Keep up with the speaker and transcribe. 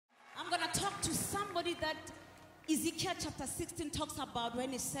story that Ezekiel chapter 16 talks about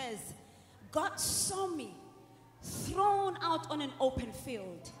when it says, God saw me thrown out on an open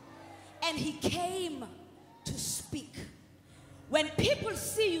field, and he came to speak. When people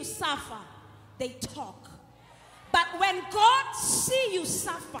see you suffer, they talk. But when God sees you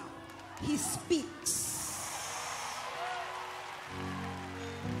suffer, he speaks.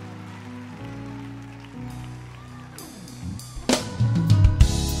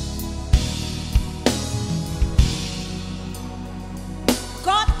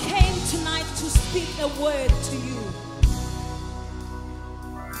 God came tonight to speak a word to you.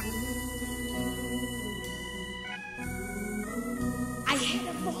 I heard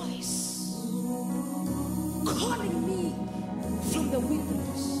a voice calling me from the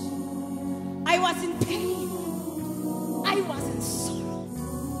wilderness. I was in pain. I was in sorrow.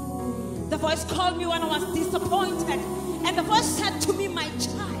 The voice called me when I was disappointed. And the voice said to me, my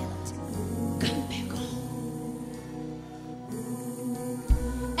child, come back home.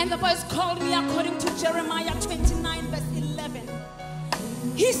 And the voice called me according to Jeremiah 29 verse 11.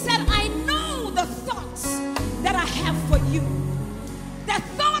 He said, I know the thoughts that I have for you. The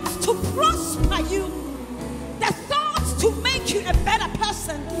thoughts to prosper you. The thoughts to make you a better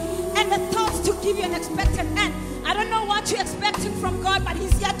person. And the thoughts to give you an expected end. I don't know what you're expecting from God, but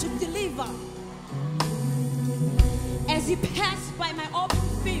he's here to deliver. As he passed by my open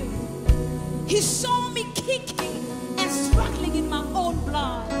field, he saw me kicking and struggling in my own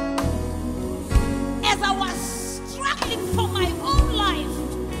blood. As I was struggling for my own life,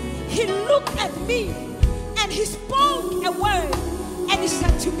 he looked at me and he spoke a word. And he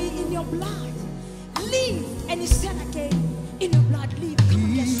said to me, in your blood, live. And he said again, in your blood, live. Come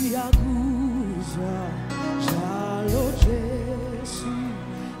on,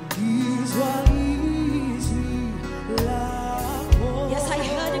 yes, I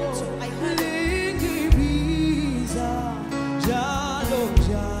heard him too. I heard him.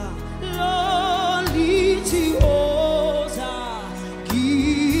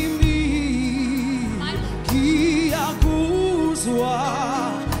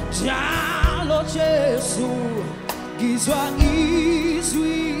 Gizwa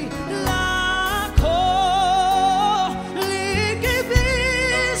izwi lako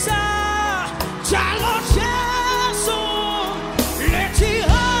likibiza jalo Jesu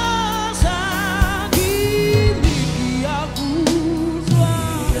letihaza kimi yakuzwa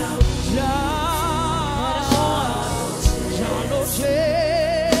jalo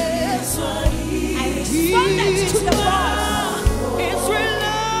Jesu. I responded to the voice.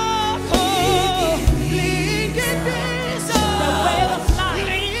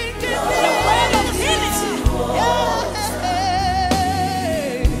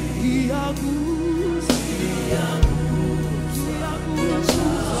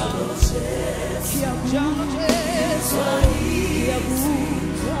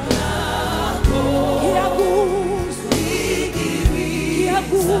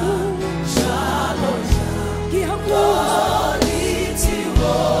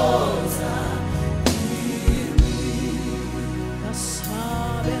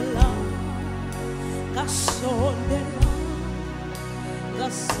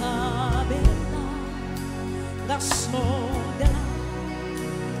 Ngasabela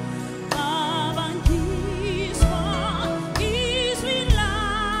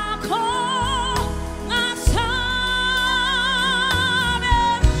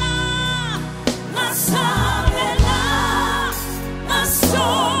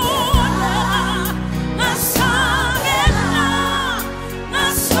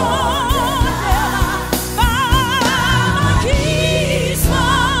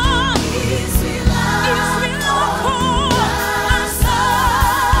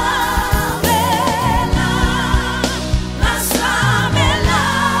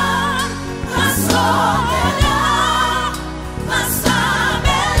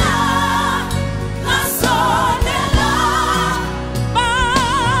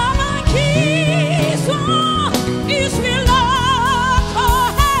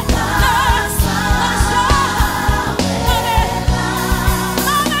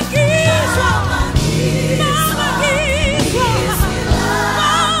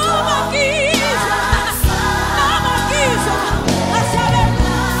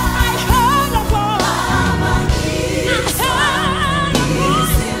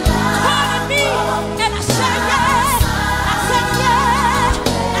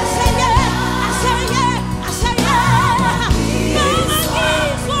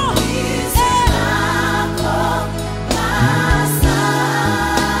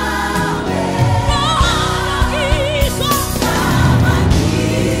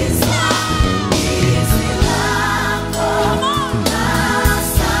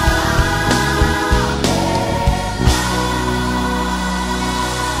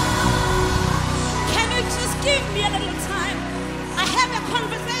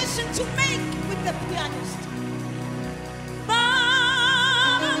connection to make with the pianist.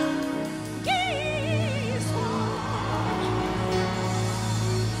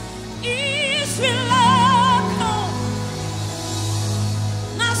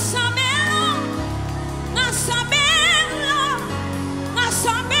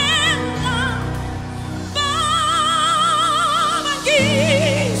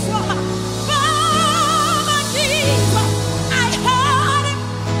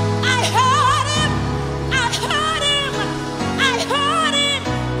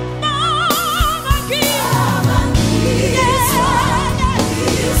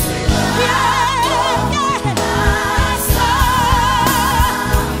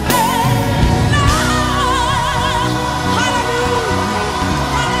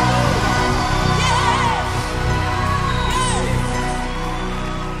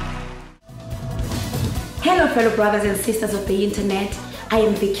 Hello fellow brothers and sisters of the internet, I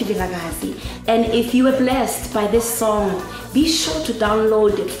am Vicky Vilakazi, and if you were blessed by this song, be sure to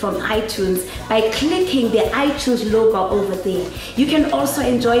download it from iTunes by clicking the iTunes logo over there. You can also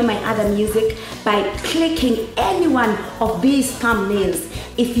enjoy my other music by clicking any one of these thumbnails.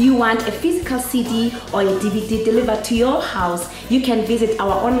 If you want a physical CD or a DVD delivered to your house, you can visit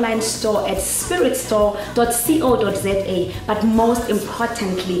our online store at spiritstore.co.za. But most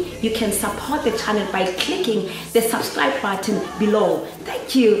importantly, you can support the channel by clicking the subscribe button below.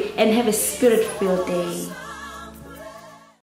 Thank you and have a spirit-filled day.